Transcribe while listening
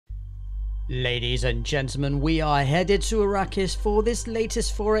Ladies and gentlemen, we are headed to Arrakis for this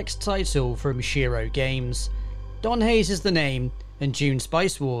latest 4X title from Shiro Games. donHaize is the name, and Dune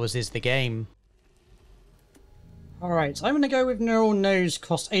Spice Wars is the game. Alright, I'm going to go with Neural Nose,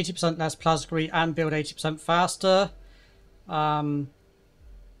 cost 80% less plasgri and build 80% faster.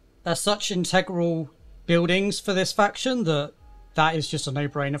 They're such integral buildings for this faction that is just a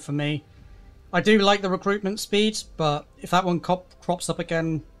no-brainer for me. I do like the recruitment speed, but if that one crops up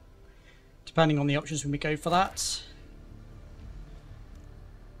again, depending on the options when we go for that.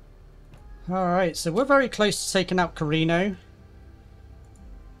 Alright, so we're very close to taking out Carino.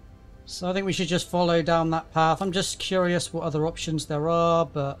 So I think we should just follow down that path. I'm just curious what other options there are,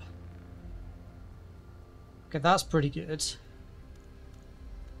 but... okay, that's pretty good.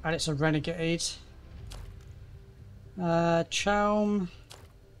 And it's a Renegade. Chaum.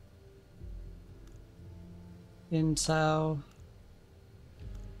 Intel.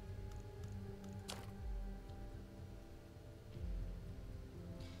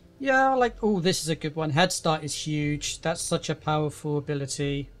 Yeah, like, oh, this is a good one. Head Start is huge. That's such a powerful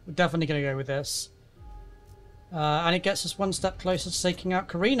ability. We're definitely going to go with this. And it gets us one step closer to taking out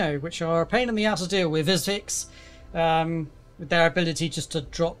Carino, which are a pain in the ass to deal with, is Ix. With their ability just to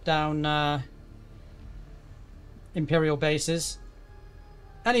drop down Imperial bases.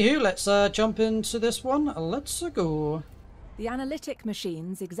 Anywho, let's jump into this one. Let's go. The analytic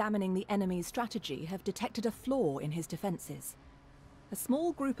machines examining the enemy's strategy have detected a flaw in his defenses. A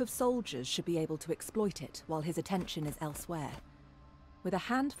small group of soldiers should be able to exploit it while his attention is elsewhere. With a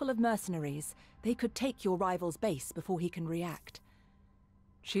handful of mercenaries, they could take your rival's base before he can react.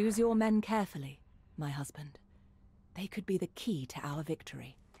 Choose your men carefully, my husband. They could be the key to our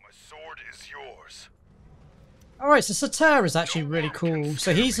victory. My sword is yours. Alright, so Sater is actually really cool.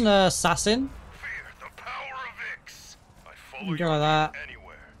 So he's an assassin. Fear the power of Ix. I follow Go your like that.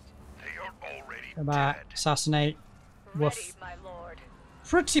 anywhere. They are already Go back, dead. assassinate. Woof. Ready, my lord.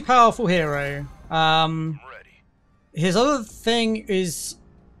 Pretty powerful hero. I'm ready. His other thing is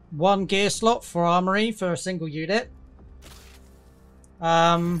one gear slot for armory for a single unit.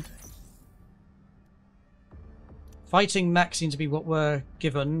 Fighting mech seems to be what we're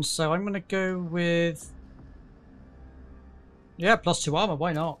given, so I'm going to go with... yeah, +2 armor,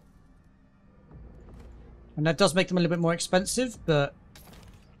 why not? And that does make them a little bit more expensive, but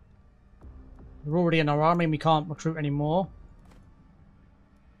we're already in our army and we can't recruit anymore.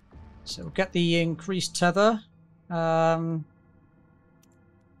 So we'll get the increased tether. Yeah,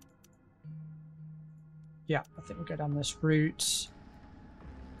 I think we'll go down this route.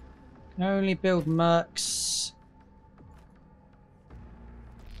 Can only build mercs.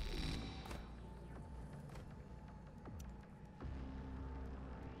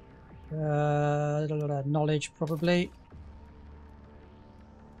 Knowledge, probably.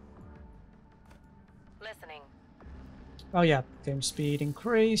 Listening. Oh yeah, game speed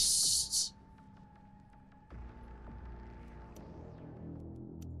increased.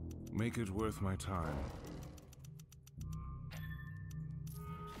 Make it worth my time.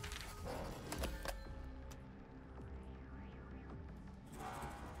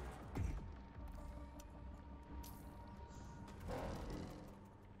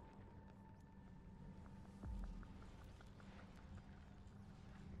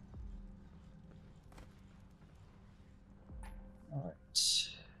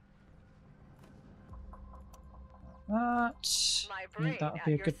 That. I think that would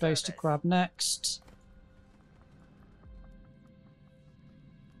be a good base to grab next.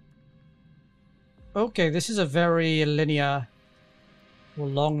 Okay, this is a very linear or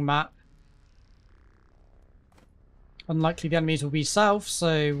long map. Unlikely the enemies will be south,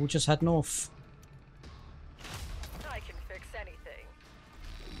 so we'll just head north. I can fix anything.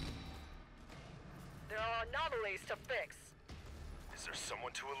 There are anomalies to fix. Is there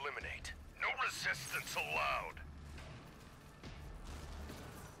someone to eliminate? No resistance allowed.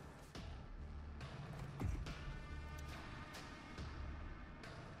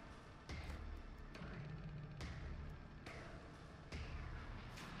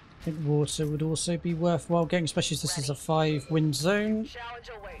 I think water would also be worthwhile getting, especially as this is a 5-wind zone. Challenge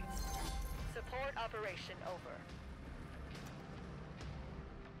awaits. Support operation over.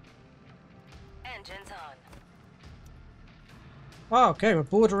 Engines on. Oh, okay, we're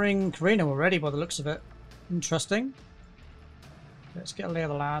bordering Carino already by the looks of it. Interesting. Let's get a lay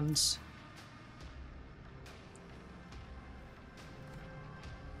of the lands.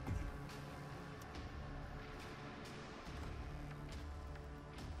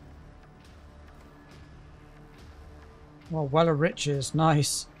 Oh, Well of Riches,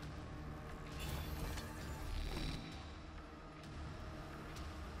 nice.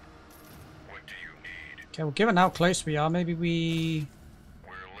 Okay, well, given how close we are, maybe we...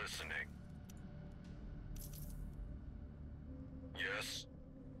 We're listening. Yes.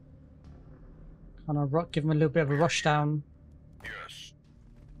 kind of give them a little bit of a rush down. Yes.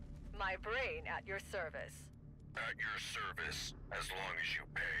 My brain at your service. At your service, as long as you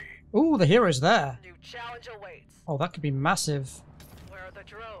pay. Oh, the hero's there. New challenge awaits. Oh, that could be massive. Where are the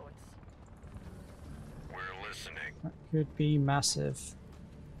drones? We're listening. That could be massive.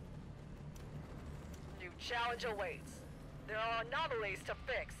 New challenge awaits. There are anomalies to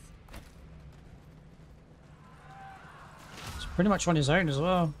fix. He's pretty much on his own as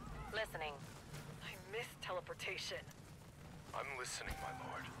well. Listening. I miss teleportation. I'm listening, my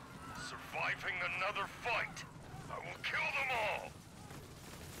lord. Surviving another fight. I will kill them all.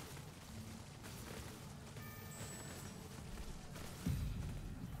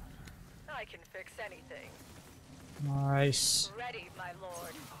 I can fix anything. Nice. Ready, my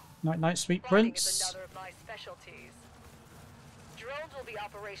lord. Night, night, sweet Fighting is prince. another of my specialties. Drones will be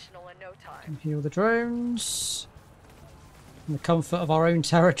operational in no time. Can heal the drones. In the comfort of our own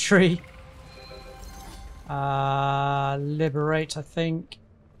territory. Liberate, I think.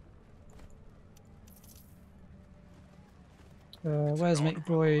 Where's Mate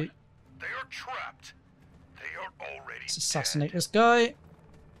Boy? They are trapped. They are already Let's assassinate dead. this guy.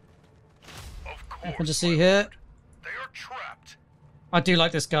 Of course, Nothing to my see here. lord. They are trapped. I do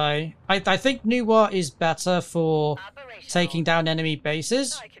like this guy. I think Nuwa is better for taking down enemy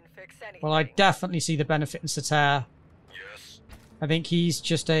bases. I can fix anything. Well, I definitely see the benefit in Sater. Yes. I think he's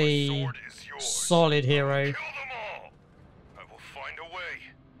just a Sword is yours. solid hero. Kill them all. I will find a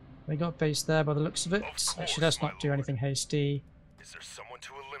way. They got base there by the looks of it. Of Actually, course, let's my not do lord. anything hasty. Is there someone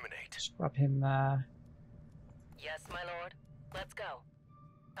to eliminate? Just grab him there. Yes, my lord. Let's go.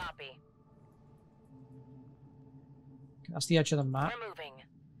 Copy. That's the edge of the map. We're moving.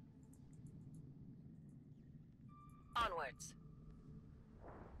 Onwards.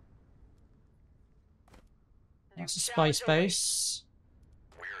 That's a spice base.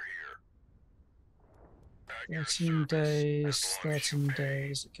 We're here. At your 13 service, days, as long as you 13 pay.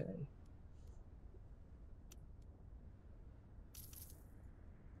 days, okay.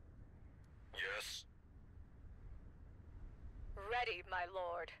 Yes, Ready, my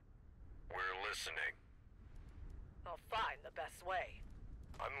lord. we're listening. I'll find the best way.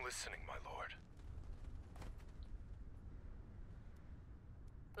 I'm listening, my lord.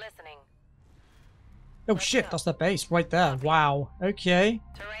 Listening. Oh shit, that's their base right there. Wow. Okay.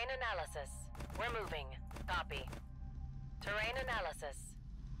 Terrain analysis. We're moving. Copy. Terrain analysis.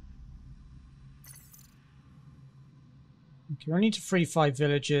 Okay, I need to free 5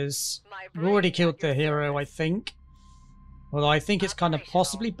 villages. My We've already brain killed at your the hero, I service. think. Although I think it's kind of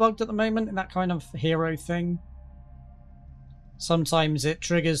possibly bugged at the moment in that kind of hero thing. Sometimes it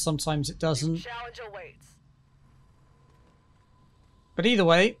triggers, sometimes it New doesn't. challenge awaits. But either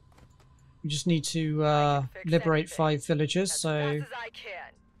way, we just need to fix liberate anything. 5 villages, As so fast as I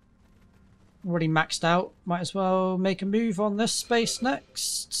can. already maxed out. Might as well make a move on this space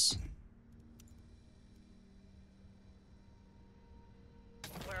next.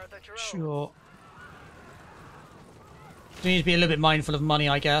 Where are the drones? Sure. Do need to be a little bit mindful of money,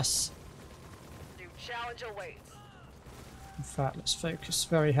 I guess. New challenge awaits. In fact, let's focus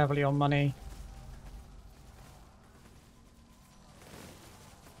very heavily on money.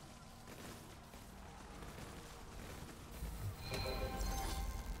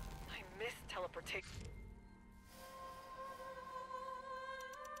 I miss teleportation.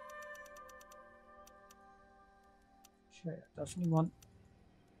 Shit, I definitely want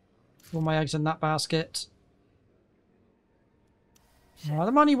all my eggs in that basket.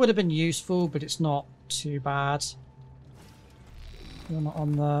 The money would have been useful, but it's not too bad. We're not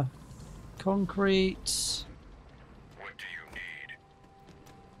on the concrete. What do you need?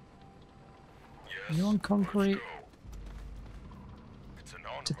 Are Yes. you on concrete? Let's go. It's an honor,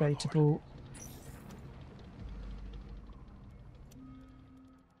 my lord. Debatable.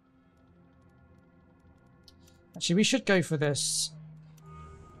 Actually, we should go for this.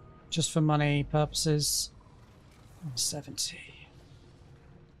 Just for money purposes. 70.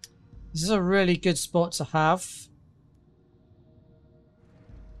 This is a really good spot to have.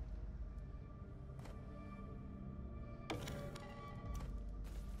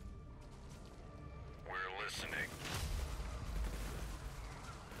 We're listening.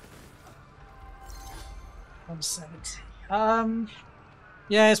 170.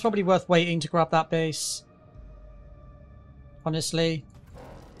 Yeah, it's probably worth waiting to grab that base. Honestly.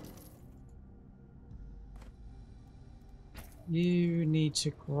 You need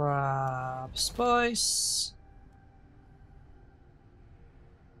to grab spice.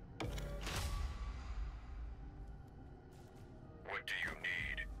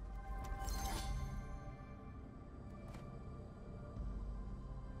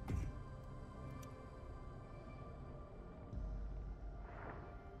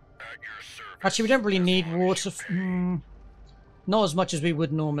 your service. Actually, we don't really as need long as water. you pay. Not as much as we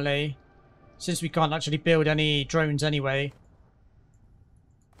would normally, since we can't actually build any drones anyway.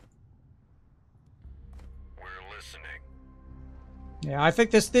 We're listening. Yeah, I think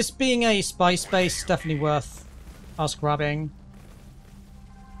this being a spice base is definitely worth us grabbing.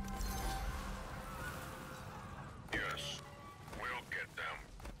 Yes, we'll get them.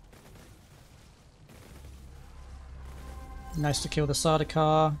 Nice to kill the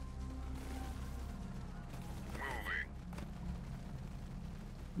Sardaukar. Moving.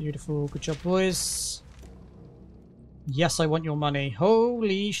 Beautiful. Good job, boys. Yes, I want your money.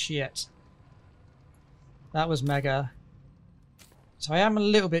 Holy shit. That was mega. So I am a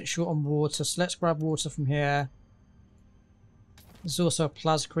little bit short on water, so let's grab water from here. There's also a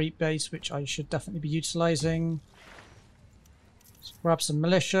Plascrete base, which I should definitely be utilising. Let's grab some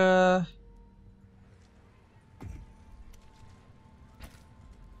militia.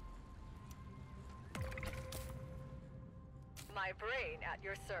 My brain at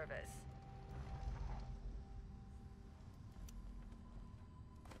your service.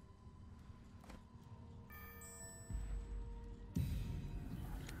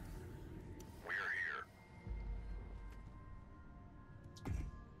 We're here.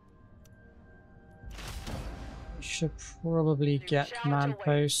 We should probably get challenge command awaits.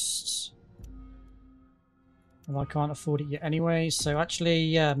 posts. Well, I can't afford it yet anyway, so actually,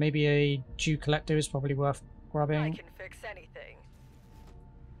 yeah, maybe a Dew Collector is probably worth I grabbing. can fix anything.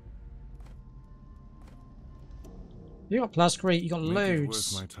 You got Plascrete, you got Make it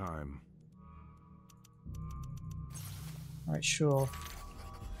loads. worth my time. Alright, sure.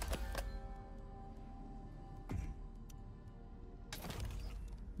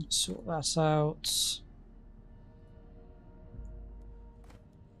 Let's sort that out.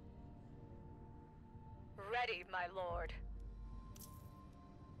 Ready, my lord.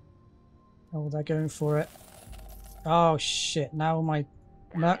 Oh, they're going for it. Oh shit, now my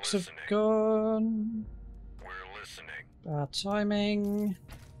mercs have gone. We're listening. Bad timing.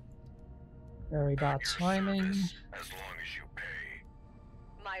 Very bad Your timing. service, as long as you pay.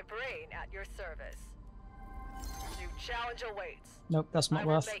 My brain at your service. New challenge awaits. Nope, that's I not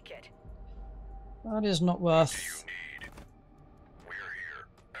will worth. make it. That is not Do worth. you need? We're here.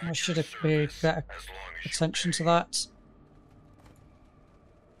 I At should your have paid service, better as long as you attention to pay. that.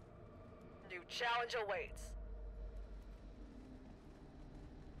 New challenge awaits.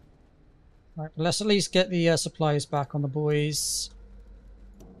 Right, let's at least get the supplies back on the boys.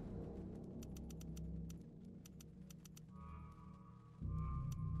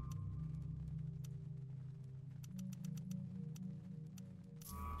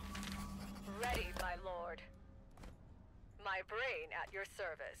 Ready, my lord. My brain at your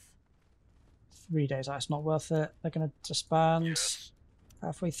service. 3 days, that's not worth it. They're going to disband Yes.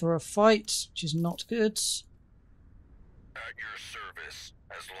 halfway through a fight, which is not good. At your service,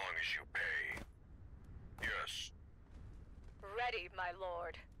 as long as you pay. Yes. Ready, my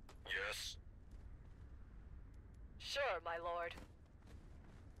lord. Yes. Sure, my lord.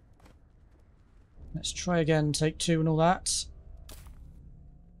 Let's try again, take 2 and all that.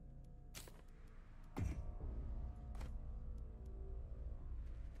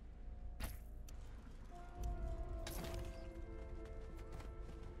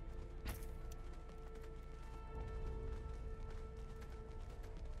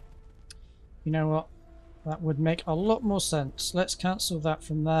 You know what? That would make a lot more sense. Let's cancel that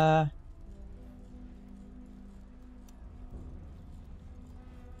from there.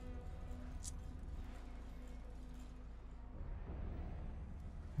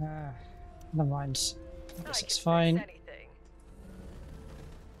 Never mind. I guess I it's can fine. fix anything.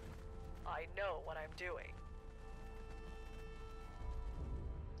 I know what I'm doing.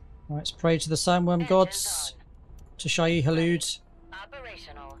 Right, let's pray to the Sandworm gods. To Shai Halud.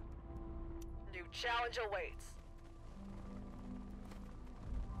 Operational. New challenge awaits.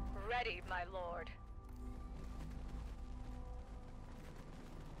 Ready, my lord.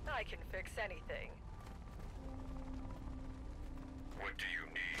 I can fix anything. What do you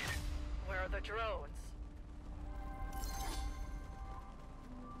need? Where are the drones?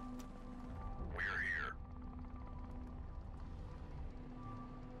 We're here.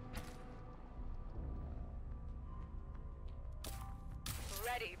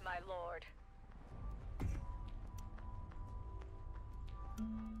 Ready, my lord.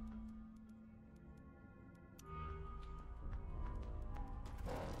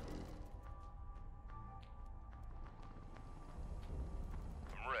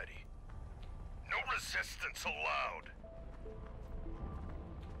 I'm ready. No resistance allowed.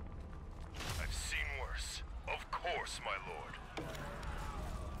 I've seen worse. Of course, my lord.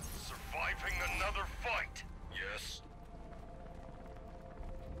 another fight. Yes?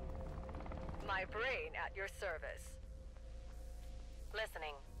 My brain at your service.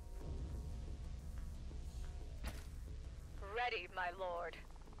 Listening. Ready, my lord.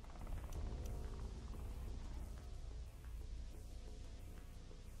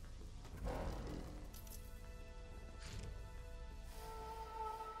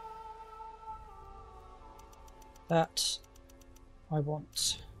 That I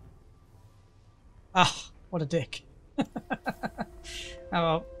want. Ah, what a dick. Oh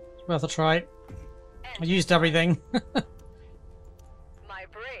well, it's worth a try. I used everything. My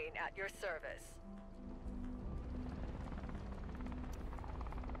brain at your service.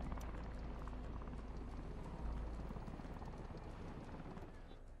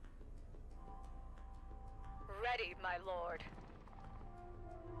 Ready, my lord.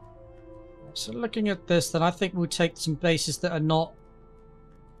 So looking at this, then I think we'll take some bases that are not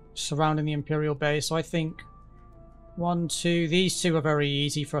surrounding the Imperial base. So I think 1, 2, these two are very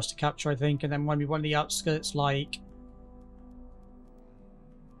easy for us to capture, I think, and then maybe one of the outskirts, like,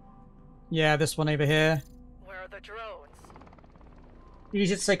 yeah, this one over here. Where are the drones?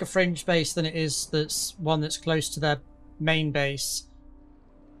 Easier to take a fringe base than it is that's one that's close to their main base.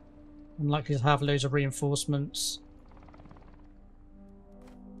 Unlikely to have loads of reinforcements.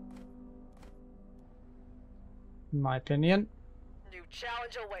 In my opinion. New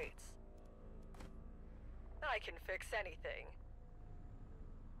challenge awaits. I can fix anything.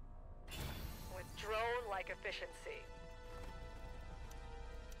 With drone-like efficiency.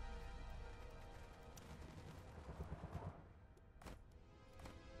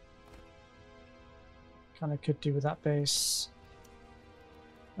 Kind of could do with that base.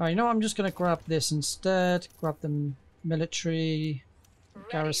 Alright, you know what? I'm just going to grab this instead. Grab the military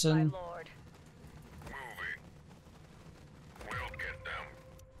garrison. Ready, my lord. Moving. We'll get them.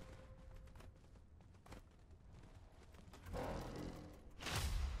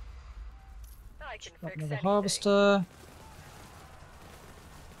 I can Grab fix another anything. harvester.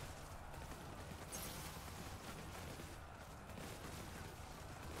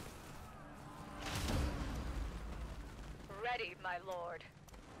 Ready, my lord.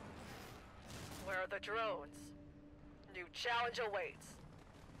 Where are the drones? New challenge awaits.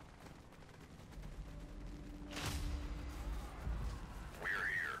 We're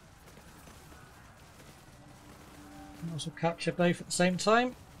here. Also capture both at the same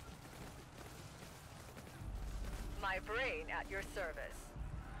time. My brain at your service.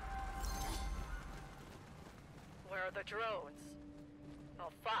 Where are the drones?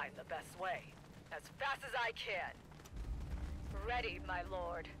 I'll find the best way. As fast as I can. Ready, my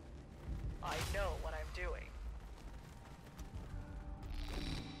lord. I know what I'm doing.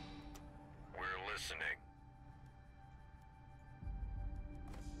 We're listening.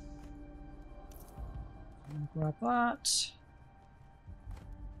 Grab that.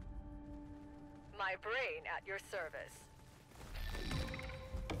 My brain at your service.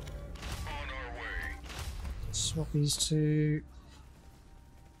 On our way. Swap these two.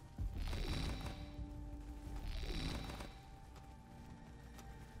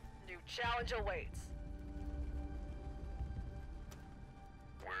 New challenge awaits.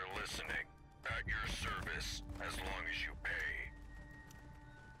 We're listening. At your service, as long as you pay.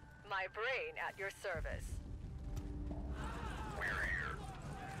 My brain at your service. We're here.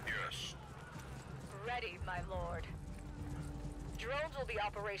 Yes. Ready, my lord. Drones will be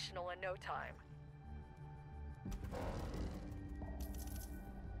operational in no time.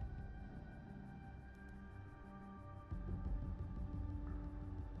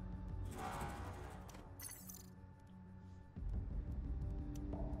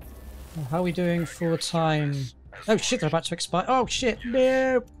 How are we doing for time? Oh shit, they're about to expire. Oh shit,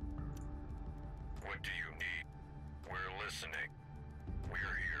 no! What do you need? We're listening. We're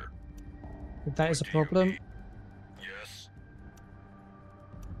here. That is a problem. Yes,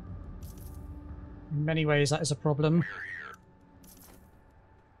 In many ways, that is a problem. we're here.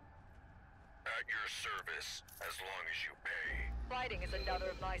 At your service, as long as you pay. Fighting is another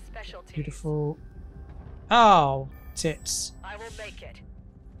of my specialties. Beautiful. Oh, tits. I will make it.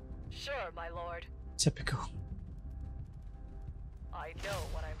 Sure, my lord. Typical. I know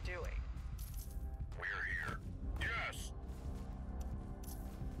what I'm doing. We're here. Yes.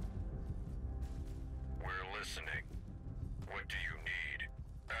 We're listening. What do you need?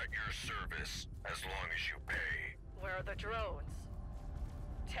 At your service, as long as you pay. Where are the drones?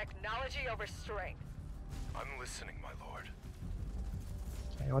 Technology over strength. I'm listening, my lord.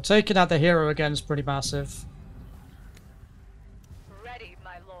 Okay, well, taking out the hero again is pretty massive. Ready,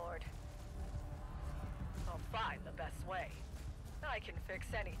 my lord. I'll find the best way. I can fix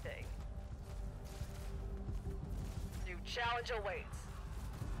anything. New challenge awaits.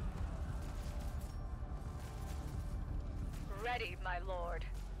 Ready, my lord.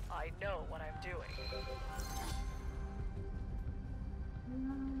 I know what I'm doing.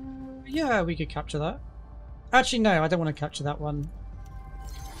 Yeah, we could capture that. Actually, no, I don't want to capture that one.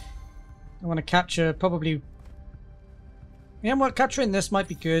 I want to capture probably... Yeah, well, capturing this might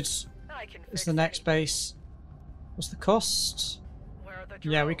be good. I can It's fix the next anything. base. What's the cost? Where are the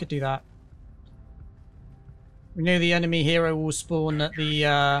Yeah, we drones? could do that. We know the enemy hero will spawn at the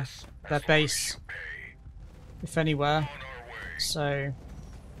their base, if anywhere. On our way. So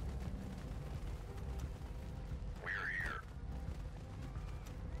We're here.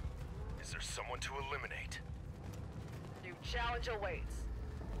 Is there someone to eliminate? New challenge awaits.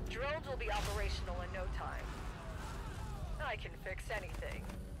 Drones will be operational in no time. I can fix anything.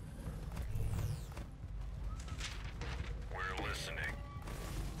 We're listening.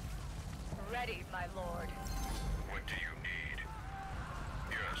 Ready, my lord. What do you need?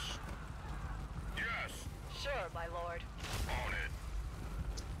 Yes. Yes. Sure, my lord. On it.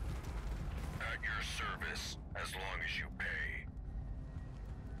 At your service, as long as you pay.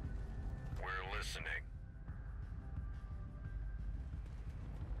 We're listening.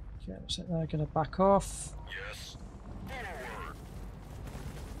 yeah, looks like they're gonna back off. Yes. Forward.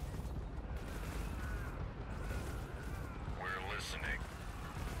 We're listening.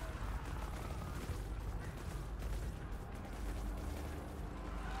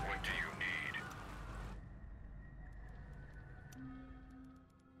 What do you need?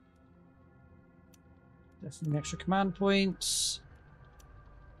 Definitely extra command points.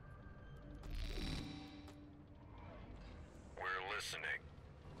 We're listening.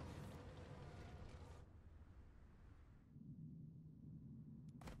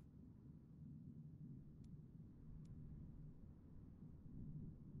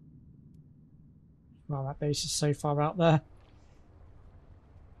 Wow, that base is so far out there.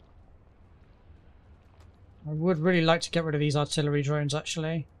 I would really like to get rid of these artillery drones,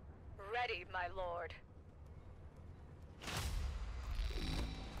 actually. Ready, my lord.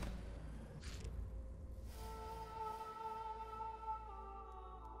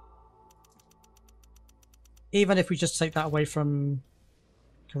 Even if we just take that away from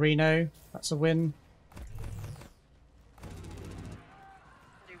Carino, that's a win.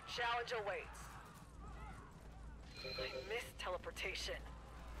 New challenge awaits. I miss teleportation.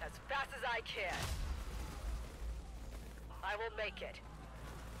 As fast as I can. I will make it.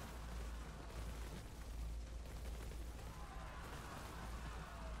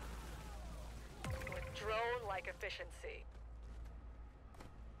 With drone-like efficiency.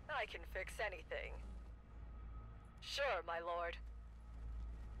 I can fix anything. Sure, my lord.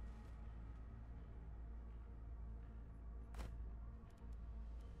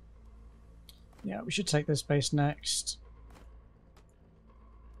 Yeah, we should take this base next.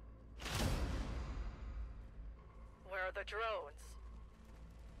 Where are the drones?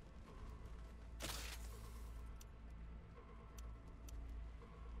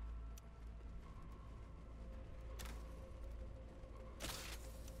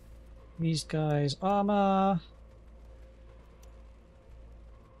 These guys, armor.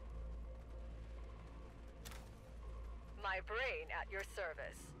 My brain at your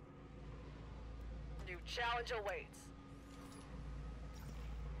service. New challenge awaits.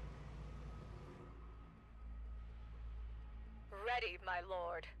 Ready, my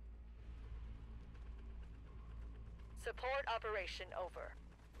lord. Support operation over.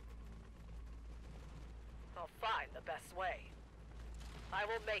 I'll find the best way. I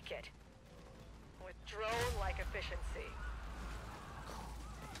will make it. With drone-like efficiency.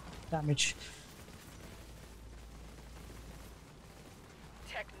 Damage.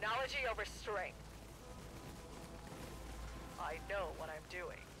 Technology over strength. I know what I'm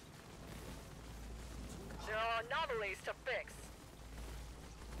doing. There are anomalies to fix.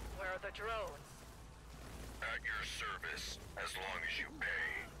 Where are the drones? At your service, as long as you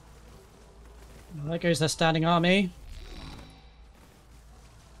pay. Well, there goes their standing army.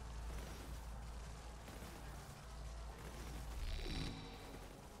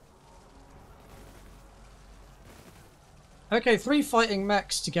 Okay, 3 fighting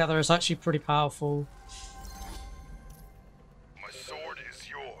mechs together is actually pretty powerful. My sword is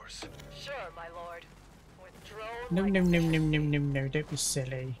yours. Sure, my lord. With drone. No, no, no, no, no, no, no, don't be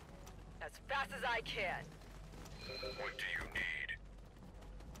silly. As fast as I can. What do you need?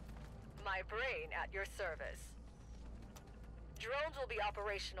 My brain at your service. Drones will be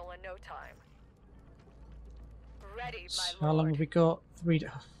operational in no time. Ready, my lord. How long have we got? 3.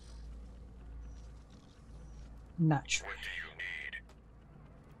 Natural. What do you need?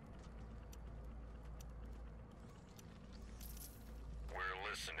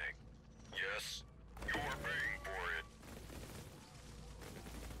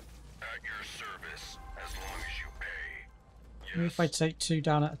 Maybe if I take 2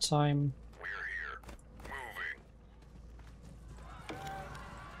 down at a time. We're here. Moving.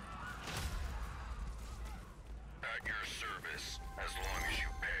 At your service, as long as you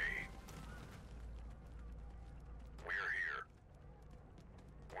pay. We're here.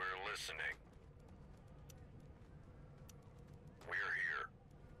 We're listening. We're here.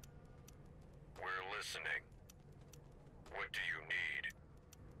 We're listening. What do you need?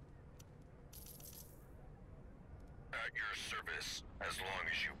 At your service, as long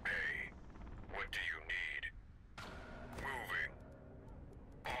as you pay. What do you need? Moving.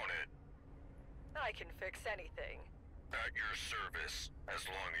 On it. I can fix anything. At your service, as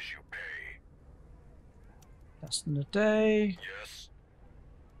long as you pay. Less than a day. Yes.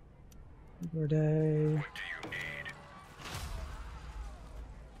 Over a day. What do you need?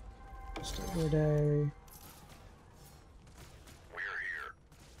 Just over a day. We're here.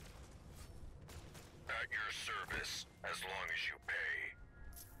 At your service, as long as you pay.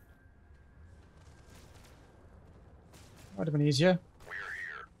 Might have been easier. We're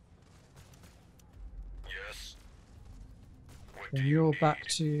here. Yes. What And do you you're need? back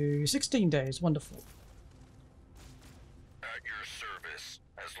to 16 days. Wonderful. At your service,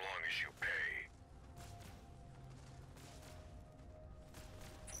 as long as you pay.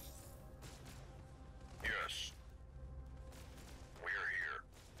 Yes. We're here.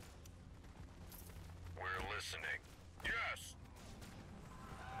 We're listening. Yes.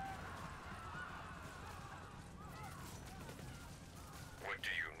 What do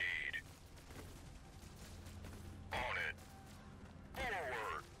you need? On it.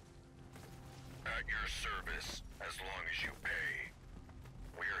 Forward. At your service, as long as you pay.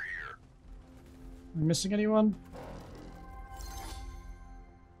 We're here. Am I missing anyone?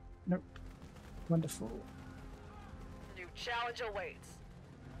 Nope. Wonderful. New challenge awaits.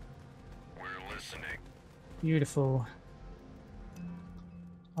 We're listening. Beautiful.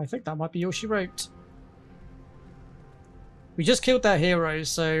 I think that might be all she wrote. We just killed that hero,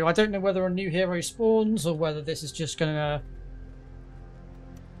 so I don't know whether a new hero spawns or whether this is just gonna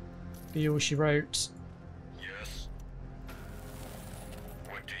be all she wrote. Yes.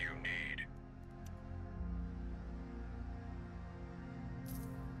 What do you need?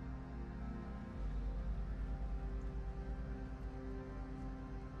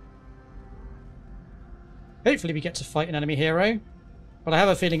 Hopefully we get to fight an enemy hero, but I have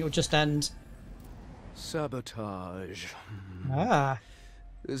a feeling it will just end. Sabotage. Ah,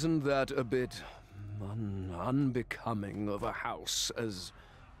 Isn't that a bit unbecoming of a house as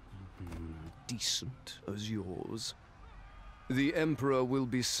decent as yours? The Emperor will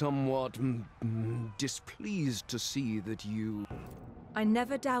be somewhat displeased to see that you... I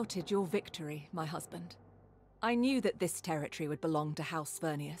never doubted your victory, my husband. I knew that this territory would belong to House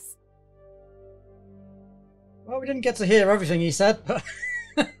Vernius. well, we didn't get to hear everything he said, but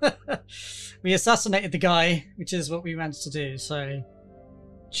we assassinated the guy, which is what we managed to do, so...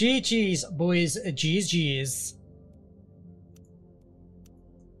 GG's, boys. GG's.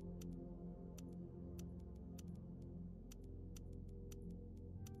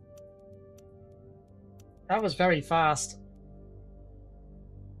 That was very fast.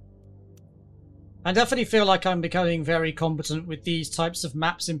 I definitely feel like I'm becoming very competent with these types of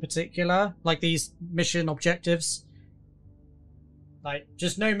maps in particular, like these mission objectives. Like,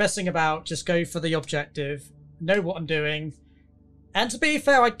 just no messing about, just go for the objective, know what I'm doing. And to be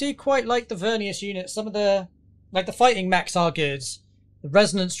fair, I do quite like the Vernius units. Some of the, like the fighting mechs are good. The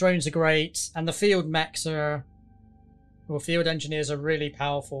resonance drones are great, and the field mechs are, or field engineers are really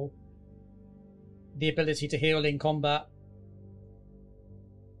powerful. The ability to heal in combat.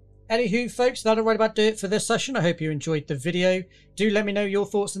 Anywho, folks, that'll right about do it for this session. I hope you enjoyed the video. Do let me know your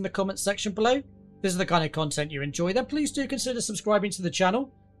thoughts in the comments section below. If this is the kind of content you enjoy, then please do consider subscribing to the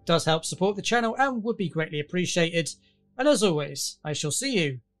channel. It does help support the channel and would be greatly appreciated. And as always, I shall see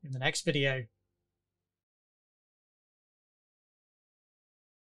you in the next video.